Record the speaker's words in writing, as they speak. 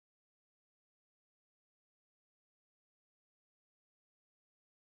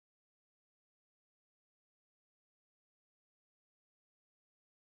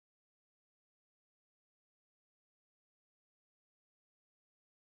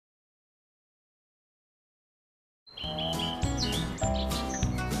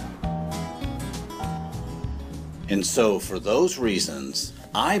And so for those reasons,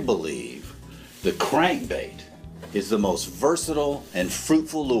 I believe the crankbait is the most versatile and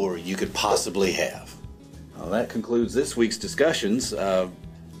fruitful lure you could possibly have. Well, that concludes this week's discussions. I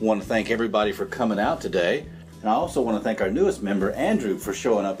want to thank everybody for coming out today. And I also want to thank our newest member, Andrew, for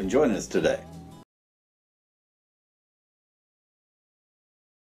showing up and joining us today.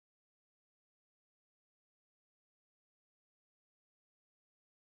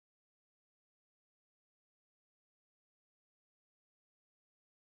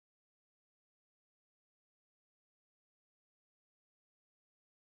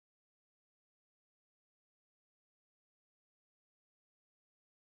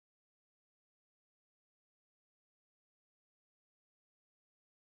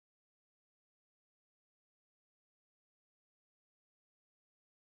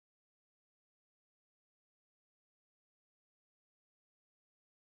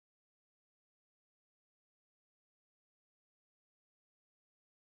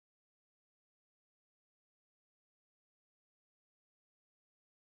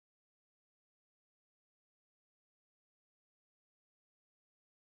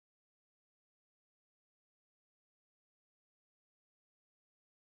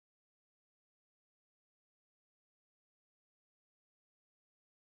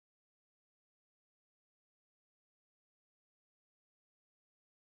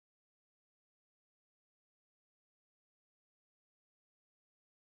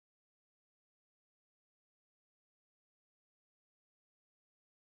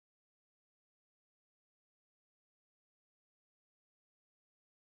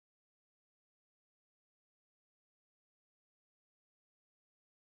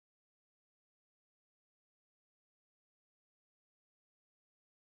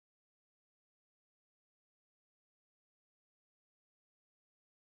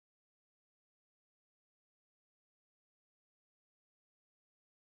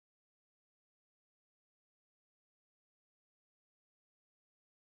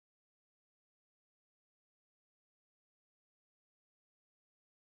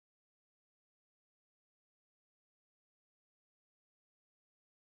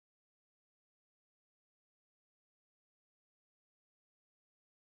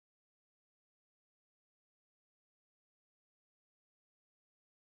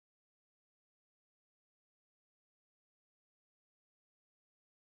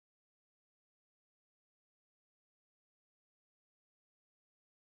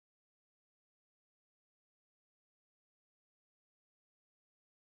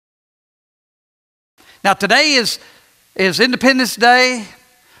 Now today is Independence Day.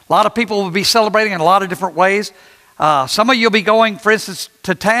 A lot of people will be celebrating in a lot of different ways. Some of you will be going, for instance,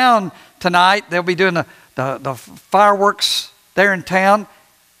 to town tonight. They'll be doing the fireworks there in town.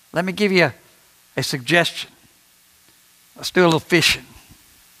 Let me give you a suggestion. Let's do a little fishing.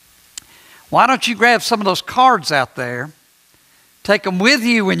 Why don't you grab some of those cards out there, take them with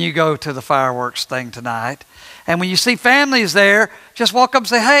you when you go to the fireworks thing tonight, and when you see families there, just walk up and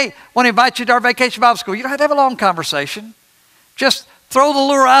say, hey, I want to invite you to our Vacation Bible School. You don't have to have a long conversation. Just throw the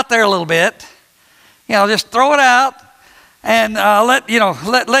lure out there a little bit. Just throw it out and let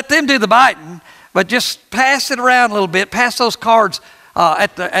them do the biting, but just pass it around a little bit. Pass those cards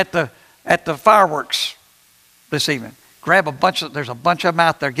at the fireworks this evening. Grab there's a bunch of them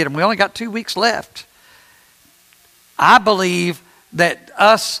out there. Get them. We only got 2 weeks left. I believe that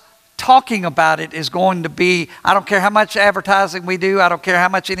us talking about it is going to be, I don't care how much advertising we do, I don't care how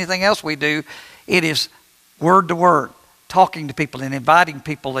much anything else we do, it is word to word, talking to people and inviting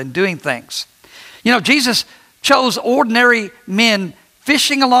people and doing things. Jesus chose ordinary men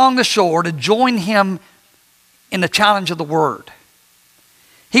fishing along the shore to join him in the challenge of the word.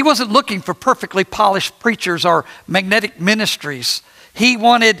 He wasn't looking for perfectly polished preachers or magnetic ministries. He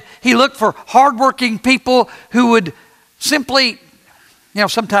looked for hardworking people who would simply,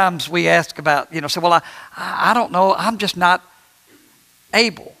 sometimes we ask about, say, well, I don't know, I'm just not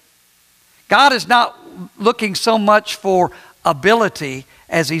able. God is not looking so much for ability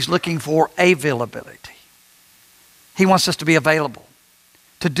as he's looking for availability. He wants us to be available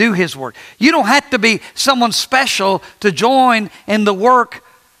to do his work. You don't have to be someone special to join in the work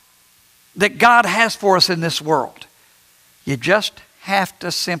that God has for us in this world. You just have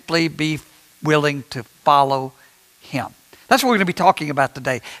to simply be willing to follow him. That's what we're going to be talking about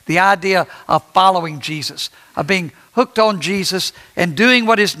today. The idea of following Jesus, of being hooked on Jesus and doing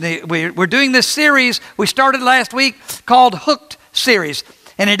what is new. We're doing this series we started last week called Hooked Series.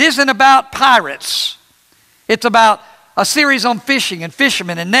 And it isn't about pirates. It's about a series on fishing and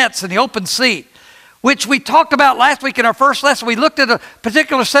fishermen and nets and the open sea, which we talked about last week in our first lesson. We looked at a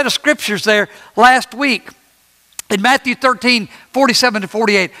particular set of scriptures there last week. In Matthew 13, 47 to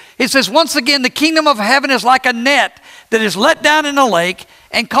 48, it says, once again, the kingdom of heaven is like a net that is let down in a lake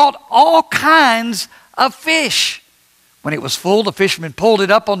and caught all kinds of fish. When it was full, the fishermen pulled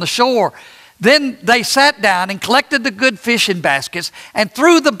it up on the shore. Then they sat down and collected the good fish in baskets and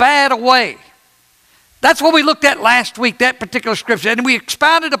threw the bad away. That's what we looked at last week, that particular scripture. And we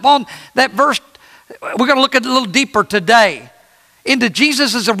expounded upon that verse. We're going to look at it a little deeper today into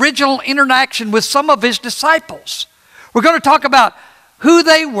Jesus' original interaction with some of his disciples. We're going to talk about who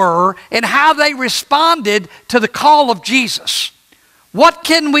they were and how they responded to the call of Jesus. What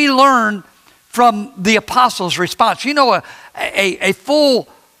can we learn from the apostles' response? You know, a full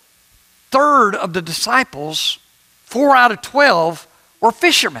third of the disciples, 4 out of 12, were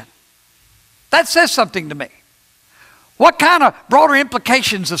fishermen. That says something to me. What kind of broader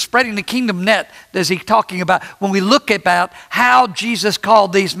implications of spreading the kingdom net is he talking about when we look about how Jesus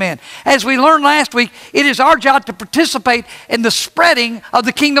called these men? As we learned last week, it is our job to participate in the spreading of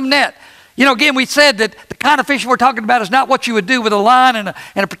the kingdom net. You know, again, we said that the kind of fishing we're talking about is not what you would do with a line and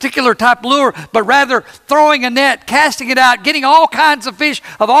a particular type lure, but rather throwing a net, casting it out, getting all kinds of fish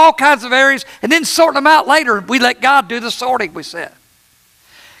of all kinds of areas, and then sorting them out later. We let God do the sorting, we said.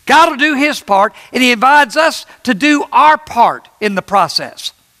 God will do his part, and he invites us to do our part in the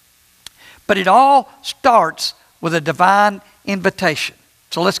process. But it all starts with a divine invitation.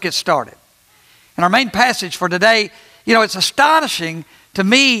 So let's get started. In our main passage for today, you know, it's astonishing to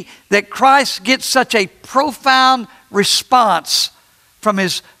me that Christ gets such a profound response from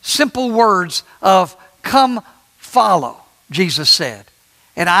his simple words of, "Come follow," Jesus said,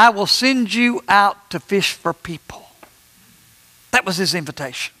 "and I will send you out to fish for people." That was his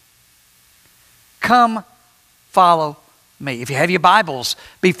invitation. Come follow me. If you have your Bibles,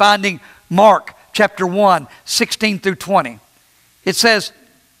 be finding Mark chapter 1, 16 through 20. It says,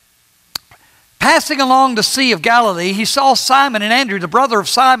 passing along the Sea of Galilee, he saw Simon and Andrew, the brother of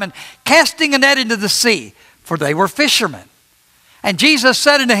Simon, casting a net into the sea, for they were fishermen. And Jesus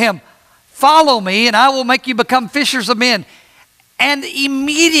said unto him, "Follow me, and I will make you become fishers of men." And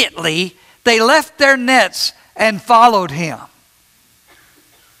immediately they left their nets and followed him.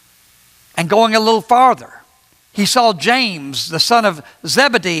 And going a little farther, he saw James, the son of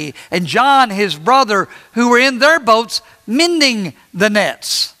Zebedee, and John, his brother, who were in their boats mending the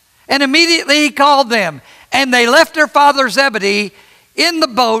nets. And immediately he called them, and they left their father Zebedee in the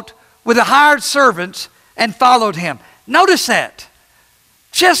boat with the hired servants and followed him. Notice that.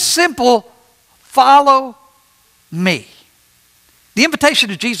 Just simple, follow me. The invitation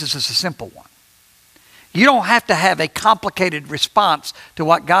to Jesus is a simple one. You don't have to have a complicated response to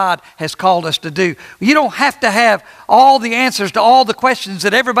what God has called us to do. You don't have to have all the answers to all the questions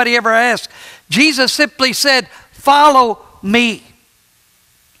that everybody ever asks. Jesus simply said, "Follow me."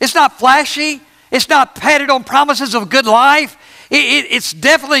 It's not flashy. It's not padded on promises of a good life. It's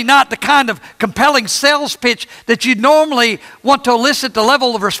definitely not the kind of compelling sales pitch that you normally want to elicit the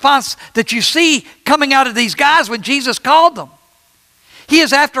level of response that you see coming out of these guys when Jesus called them. He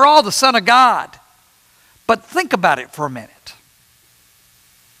is, after all, the Son of God. But think about it for a minute.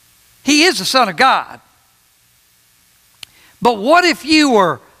 He is the Son of God. But what if you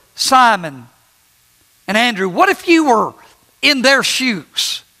were Simon and Andrew? What if you were in their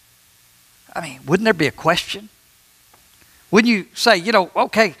shoes? I mean, wouldn't there be a question? Wouldn't you say, you know,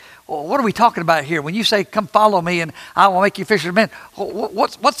 okay, well, what are we talking about here? When you say, "Come follow me and I will make you fishers of men,"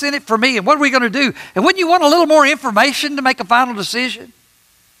 what's in it for me and what are we going to do? And wouldn't you want a little more information to make a final decision?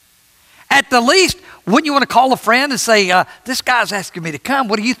 At the least, wouldn't you want to call a friend and say, "This guy's asking me to come.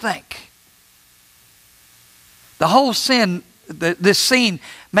 What do you think?" The whole this scene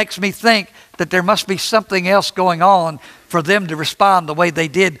makes me think that there must be something else going on for them to respond the way they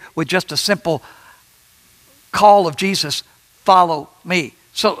did with just a simple call of Jesus, "Follow me."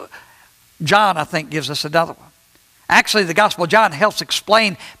 So John, I think, gives us another one. Actually, the Gospel of John helps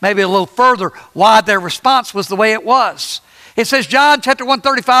explain maybe a little further why their response was the way it was. It says, John chapter 1,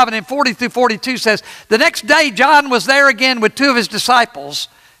 35 and then 40 through 42 says, the next day John was there again with 2 of his disciples.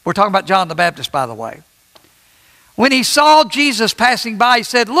 We're talking about John the Baptist, by the way. When he saw Jesus passing by, he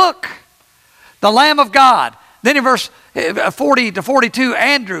said, "Look, the Lamb of God." Then in verse 40 to 42,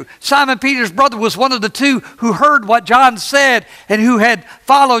 Andrew, Simon Peter's brother, was one of the 2 who heard what John said and who had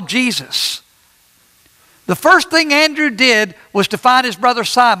followed Jesus. The first thing Andrew did was to find his brother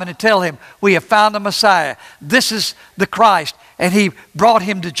Simon and tell him, "We have found the Messiah. This is the Christ." And he brought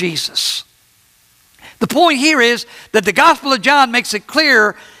him to Jesus. The point here is that the Gospel of John makes it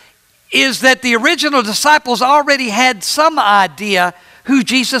clear is that the original disciples already had some idea who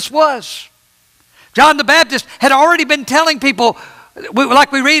Jesus was. John the Baptist had already been telling people,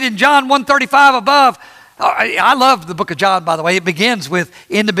 like we read in John 1:35 above, I love the book of John, by the way. It begins with,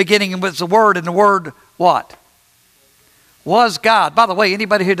 in the beginning was the Word, and the Word, what? Was God. By the way,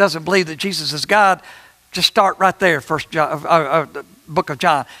 anybody who doesn't believe that Jesus is God, just start right there, the book of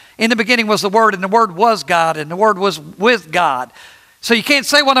John. In the beginning was the Word, and the Word was God, and the Word was with God. So you can't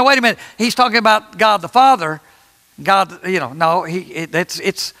say, well, no, wait a minute. He's talking about God the Father. God, no,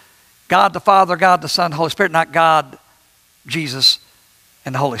 it's God the Father, God the Son, Holy Spirit, not God, Jesus,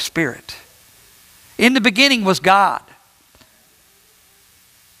 and the Holy Spirit. In the beginning was God.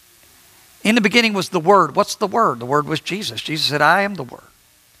 In the beginning was the Word. What's the Word? The Word was Jesus. Jesus said, I am the Word.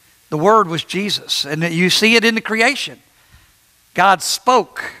 The Word was Jesus. And you see it in the creation. God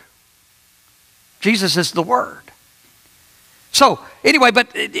spoke. Jesus is the Word. So, anyway,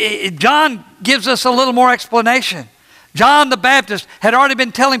 but John gives us a little more explanation. John the Baptist had already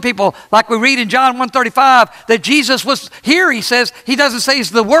been telling people, like we read in John 1:35, that Jesus was here. He says, he doesn't say he's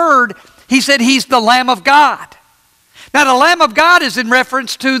the Word. He said he's the Lamb of God. Now, the Lamb of God is in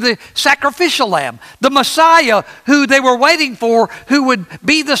reference to the sacrificial lamb, the Messiah who they were waiting for, who would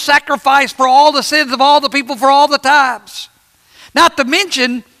be the sacrifice for all the sins of all the people for all the times. Not to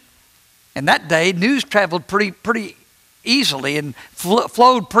mention, in that day, news traveled pretty easily and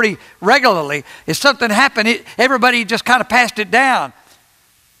flowed pretty regularly. If something happened, everybody just kind of passed it down.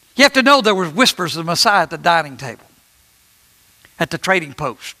 You have to know there were whispers of the Messiah at the dining table, at the trading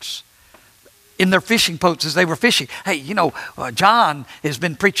posts, in their fishing boats as they were fishing. Hey, John has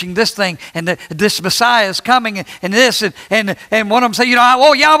been preaching this thing, and this Messiah is coming, and this, and one of them say,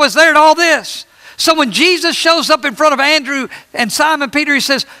 I was there and all this. So when Jesus shows up in front of Andrew and Simon Peter, he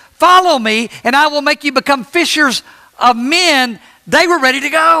says, follow me, and I will make you become fishers of men. They were ready to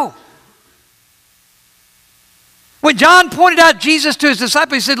go. When John pointed out Jesus to his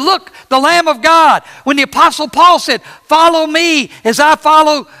disciples, he said, look, the Lamb of God. When the Apostle Paul said, follow me as I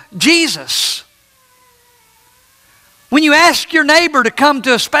follow Jesus. When you ask your neighbor to come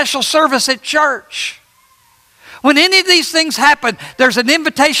to a special service at church, when any of these things happen, there's an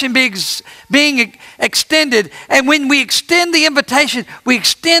invitation being extended. And when we extend the invitation, we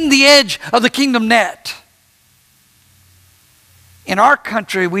extend the edge of the kingdom net. In our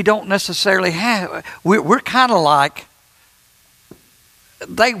country, we don't necessarily have, we're kind of like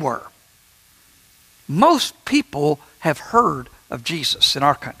they were. Most people have heard of Jesus in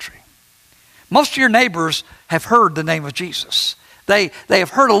our country. Most of your neighbors have heard the name of Jesus. They have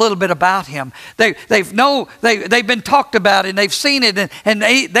heard a little bit about him. They've been talked about and they've seen it, and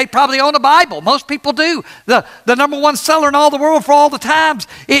they probably own a Bible. Most people do. The number one seller in all the world for all the times.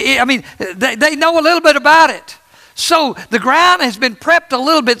 They know a little bit about it. So the ground has been prepped a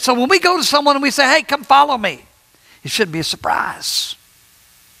little bit. So when we go to someone and we say, hey, come follow me, it shouldn't be a surprise.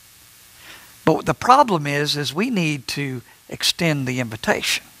 But the problem is we need to extend the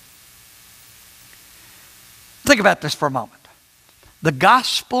invitation. Think about this for a moment. The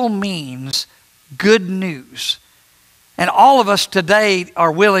gospel means good news. And all of us today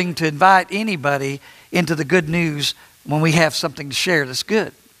are willing to invite anybody into the good news when we have something to share that's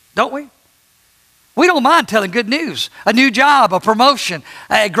good, don't we? We don't mind telling good news. A new job, a promotion,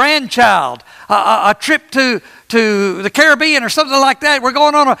 a grandchild, a trip to the Caribbean or something like that. We're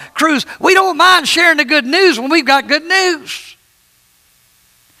going on a cruise. We don't mind sharing the good news when we've got good news.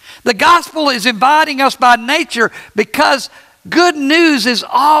 The gospel is inviting us by nature because good news is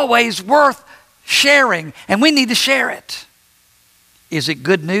always worth sharing, and we need to share it. Is it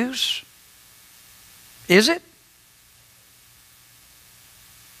good news? Is it?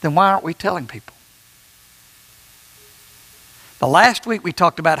 Then why aren't we telling people? The last week we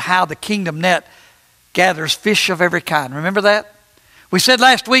talked about how the kingdom net gathers fish of every kind. Remember that? We said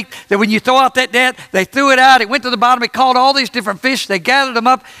last week that when you throw out that net, they threw it out, it went to the bottom, it caught all these different fish, they gathered them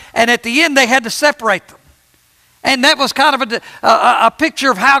up, and at the end they had to separate them. And that was kind of a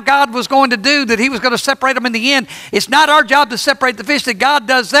picture of how God was going to do, that he was going to separate them in the end. It's not our job to separate the fish, that God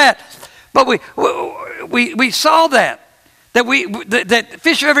does that. But we saw that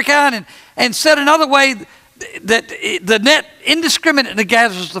fish of every kind, and said another way, that the net indiscriminately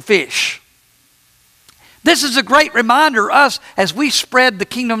gathers the fish. This is a great reminder to us as we spread the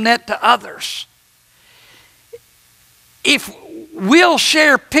kingdom net to others. If we'll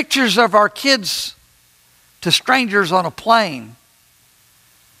share pictures of our kids to strangers on a plane,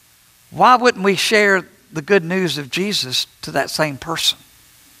 why wouldn't we share the good news of Jesus to that same person?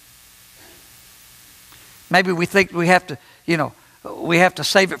 Maybe we think we have to, we have to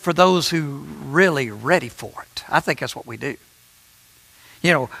save it for those who really ready for it. I think that's what we do.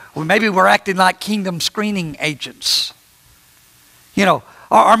 Maybe we're acting like kingdom screening agents.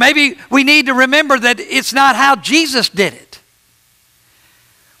 Or maybe we need to remember that it's not how Jesus did it.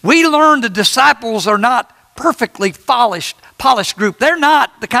 We learn the disciples are not perfectly polished group. They're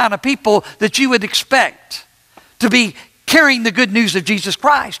not the kind of people that you would expect to be carrying the good news of Jesus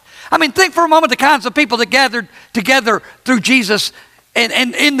Christ. I mean, think for a moment the kinds of people that gathered together through Jesus and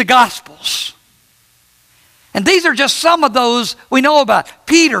in the Gospels. And these are just some of those we know about.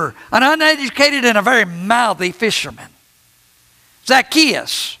 Peter, an uneducated and a very mouthy fisherman.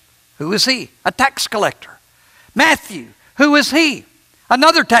 Zacchaeus, who is he? A tax collector. Matthew, who is he?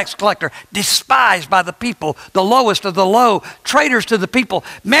 Another tax collector, despised by the people, the lowest of the low, traitors to the people.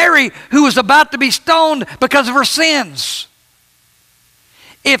 Mary, who was about to be stoned because of her sins.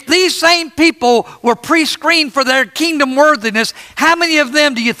 If these same people were pre-screened for their kingdom worthiness, how many of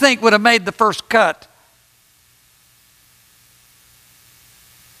them do you think would have made the first cut?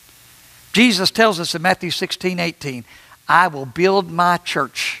 Jesus tells us in Matthew 16:18, I will build my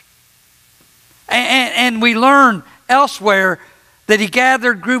church. And we learn elsewhere that he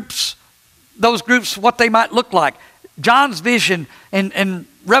gathered groups, those groups, what they might look like. John's vision in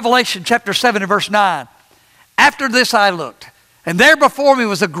Revelation chapter 7 and verse 9. After this I looked, and there before me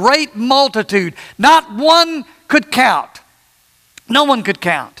was a great multitude. Not one could count. No one could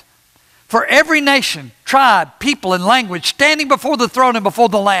count. For every nation, tribe, people, and language standing before the throne and before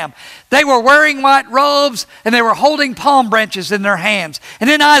the Lamb. They were wearing white robes and they were holding palm branches in their hands. And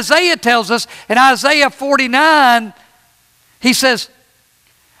then Isaiah tells us in Isaiah 49, he says,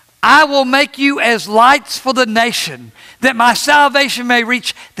 I will make you as lights for the nation, that my salvation may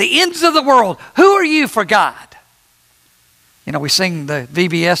reach the ends of the world. Who are you for God? You know, we sing the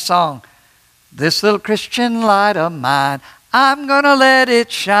VBS song, this little Christian light of mine, I'm going to let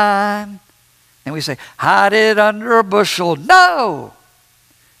it shine. And we say, hide it under a bushel. No,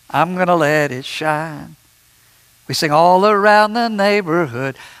 I'm going to let it shine. We sing all around the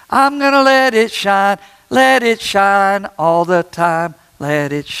neighborhood, I'm going to let it shine all the time,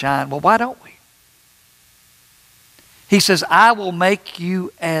 let it shine. Well, why don't we? He says, I will make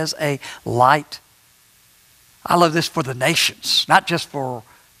you as a light. I love this for the nations, not just for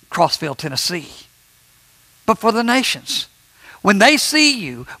Crossville, Tennessee, but for the nations. When they see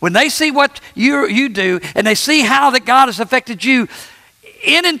you, when they see what you do, and they see how that God has affected you,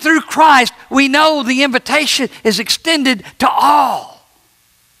 in and through Christ, we know the invitation is extended to all.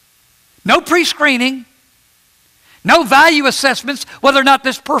 No pre-screening, no value assessments, whether or not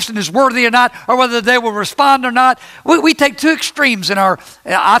this person is worthy or not, or whether they will respond or not. We take two extremes in our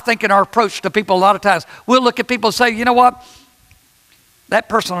approach to people a lot of times. We'll look at people and say, you know what? That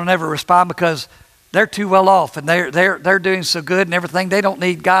person will never respond because they're too well off and they're doing so good and everything. They don't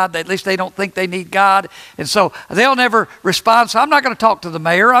need God. At least they don't think they need God. And so they'll never respond. So I'm not going to talk to the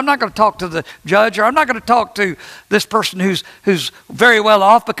mayor. I'm not going to talk to the judge, or I'm not going to talk to this person who's very well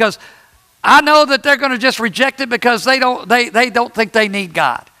off, because I know that they're going to just reject it because they don't think they need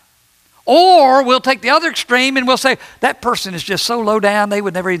God. Or we'll take the other extreme and we'll say, that person is just so low down they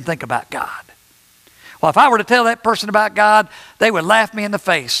would never even think about God. Well, if I were to tell that person about God, they would laugh me in the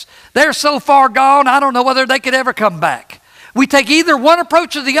face. They're so far gone, I don't know whether they could ever come back. We take either one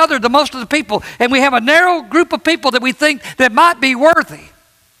approach or the other to most of the people, and we have a narrow group of people that we think that might be worthy.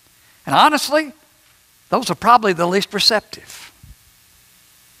 And honestly, those are probably the least receptive.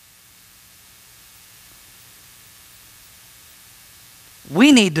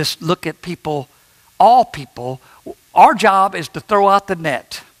 We need to look at people, all people. Our job is to throw out the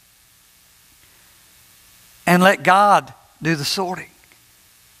net and let God do the sorting.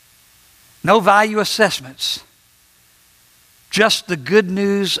 No value assessments. Just the good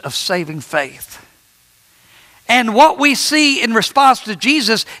news of saving faith. And what we see in response to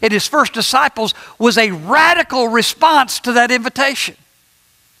Jesus and his first disciples was a radical response to that invitation.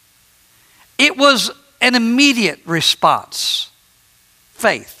 It was an immediate response.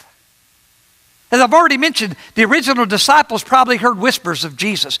 Faith. As I've already mentioned, the original disciples probably heard whispers of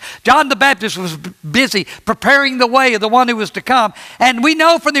Jesus. John the Baptist was busy preparing the way of the one who was to come. And we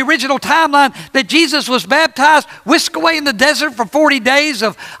know from the original timeline that Jesus was baptized, whisked away in the desert for 40 days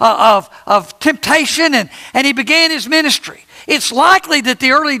of temptation, and he began his ministry. It's likely that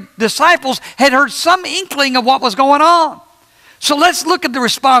the early disciples had heard some inkling of what was going on. So let's look at the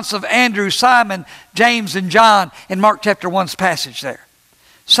response of Andrew, Simon, James, and John in Mark chapter 1's passage there.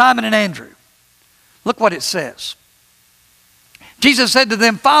 Simon and Andrew. Look what it says. Jesus said to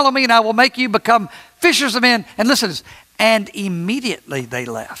them, follow me and I will make you become fishers of men. And listen to this. And immediately they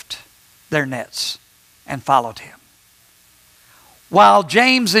left their nets and followed him. While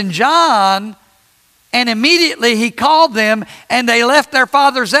James and John, and immediately he called them, and they left their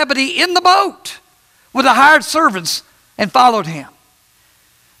father Zebedee in the boat with the hired servants and followed him.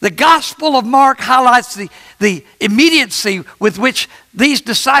 The Gospel of Mark highlights the immediacy with which these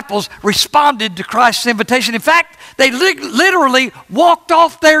disciples responded to Christ's invitation. In fact, they literally walked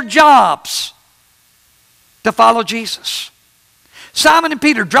off their jobs to follow Jesus. Simon and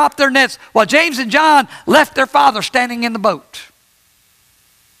Peter dropped their nets while James and John left their father standing in the boat.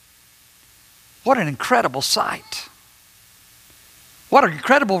 What an incredible sight. What an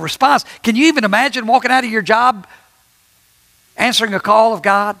incredible response. Can you even imagine walking out of your job answering a call of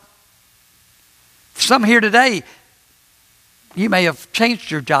God? For some here today, you may have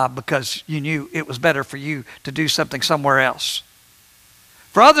changed your job because you knew it was better for you to do something somewhere else.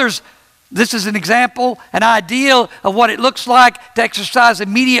 For others, this is an example, an ideal of what it looks like to exercise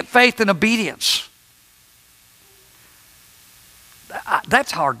immediate faith and obedience.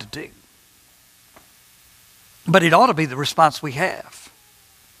 That's hard to do. But it ought to be the response we have.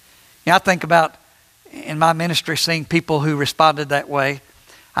 I think about in my ministry seeing people who responded that way.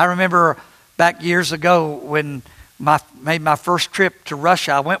 I remember back years ago when made my first trip to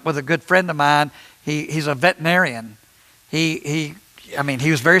Russia. I went with a good friend of mine. He's a veterinarian. He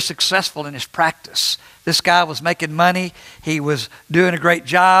was very successful in his practice. This guy was making money. He was doing a great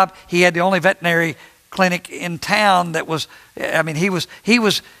job. He had the only veterinary clinic in town that was, he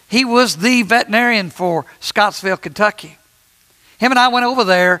was the veterinarian for Scottsville, Kentucky. Him and I went over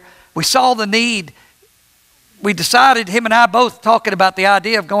there. We saw the need. We decided, him and I both talking about the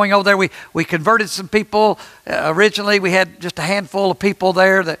idea of going over there. We converted some people. Originally, we had just a handful of people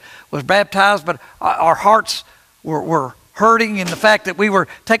there that was baptized, but our hearts were hurting in the fact that we were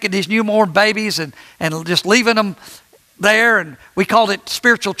taking these newborn babies and just leaving them there, and we called it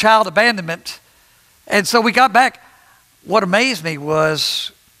spiritual child abandonment. And so we got back. What amazed me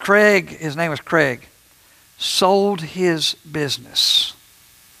was Craig, his name was Craig, sold his business,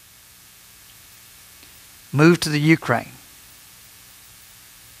 moved to the Ukraine,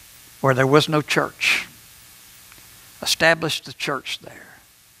 where there was no church, established the church there.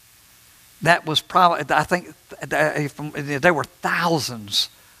 That was probably, I think, there were thousands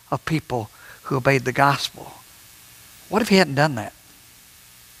of people who obeyed the gospel. What if he hadn't done that?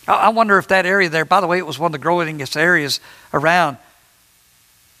 I wonder if that area there, by the way, it was one of the growingest areas around.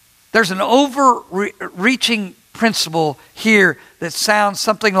 There's an overreaching principle here that sounds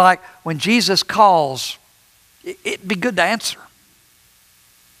something like when Jesus calls, it'd be good to answer.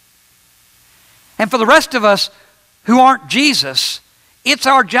 And for the rest of us who aren't Jesus, it's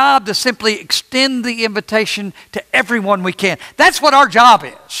our job to simply extend the invitation to everyone we can. That's what our job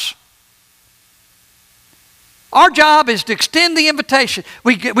is. Our job is to extend the invitation.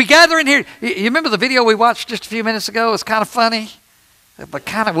 We gather in here. You remember the video we watched just a few minutes ago? It's kind of funny, but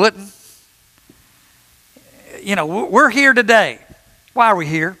kind of wouldn't. We're here today. Why are we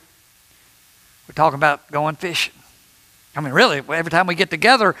here? We're talking about going fishing. Really, every time we get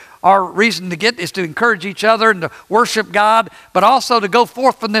together, our reason to get is to encourage each other and to worship God, but also to go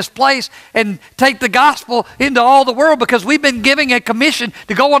forth from this place and take the gospel into all the world, because we've been giving a commission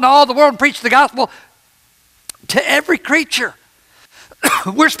to go into all the world and preach the gospel to every creature.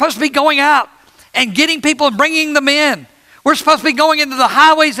 We're supposed to be going out and getting people and bringing them in. We're supposed to be going into the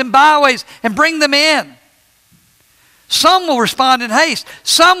highways and byways and bring them in. Some will respond in haste.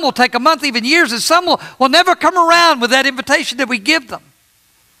 Some will take a month, even years, and some will never come around with that invitation that we give them.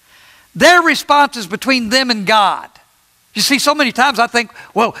 Their response is between them and God. You see, so many times I think,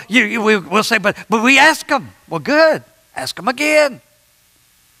 well, we'll say, but we ask them. Well, good. Ask them again.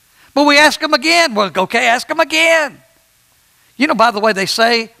 But we ask them again. Well, okay, ask them again. By the way, they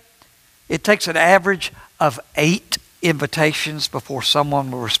say it takes an average of 8 invitations before someone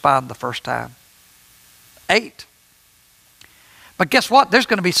will respond the first time. 8. But guess what? There's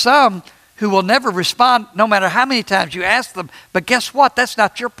going to be some who will never respond no matter how many times you ask them. But guess what? That's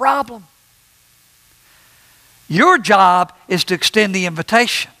not your problem. Your job is to extend the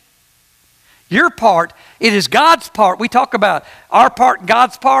invitation. Your part, it is God's part. We talk about our part and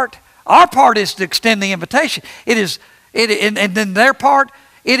God's part. Our part is to extend the invitation. And then their part,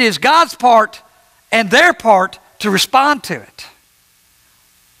 it is God's part and their part to respond to it.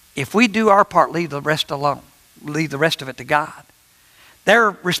 If we do our part, leave the rest alone. Leave the rest of it to God.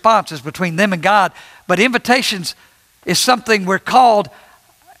 Their response is between them and God. But invitations is something we're called,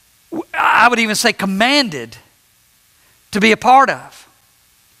 I would even say commanded, to be a part of.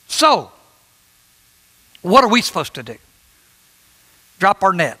 So, what are we supposed to do? Drop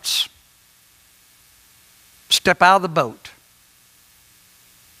our nets. Step out of the boat.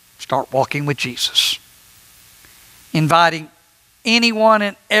 Start walking with Jesus. Inviting anyone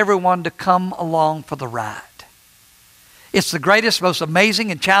and everyone to come along for the ride. It's the greatest, most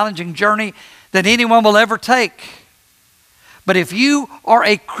amazing and challenging journey that anyone will ever take. But if you are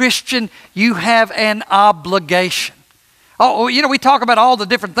a Christian, you have an obligation. Oh, you know, we talk about all the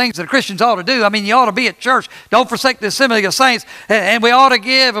different things that Christians ought to do. I mean, you ought to be at church. Don't forsake the assembly of saints. And we ought to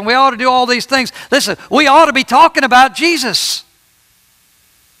give, and we ought to do all these things. Listen, we ought to be talking about Jesus.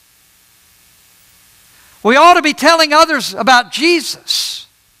 We ought to be telling others about Jesus.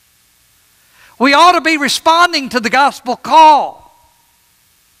 We ought to be responding to the gospel call.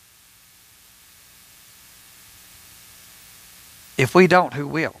 If we don't, who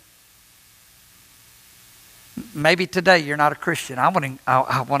will? Maybe today you're not a Christian. I want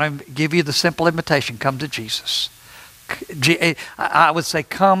to give you the simple invitation. Come to Jesus. I would say,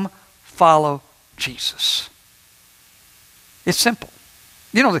 come follow Jesus. It's simple.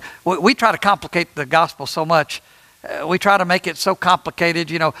 You know, we try to complicate the gospel so much. We try to make it so complicated.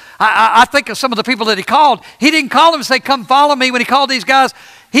 You know, I think of some of the people that he called. He didn't call them and say, come follow me. When he called these guys,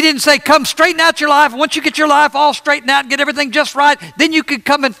 he didn't say, come straighten out your life. Once you get your life all straightened out and get everything just right, then you can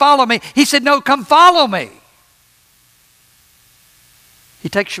come and follow me. He said, no, come follow me. He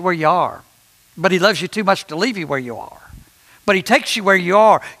takes you where you are, but he loves you too much to leave you where you are. But he takes you where you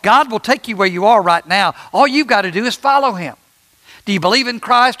are. God will take you where you are right now. All you've got to do is follow him. Do you believe in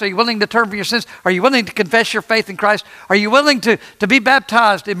Christ? Are you willing to turn from your sins? Are you willing to confess your faith in Christ? Are you willing to be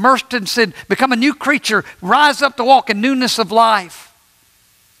baptized, immersed in sin, become a new creature, rise up to walk in newness of life,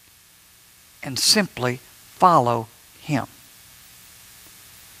 and simply follow him?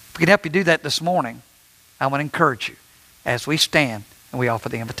 If we can help you do that this morning, I want to encourage you as we stand and we offer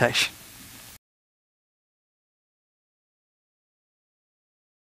the invitation.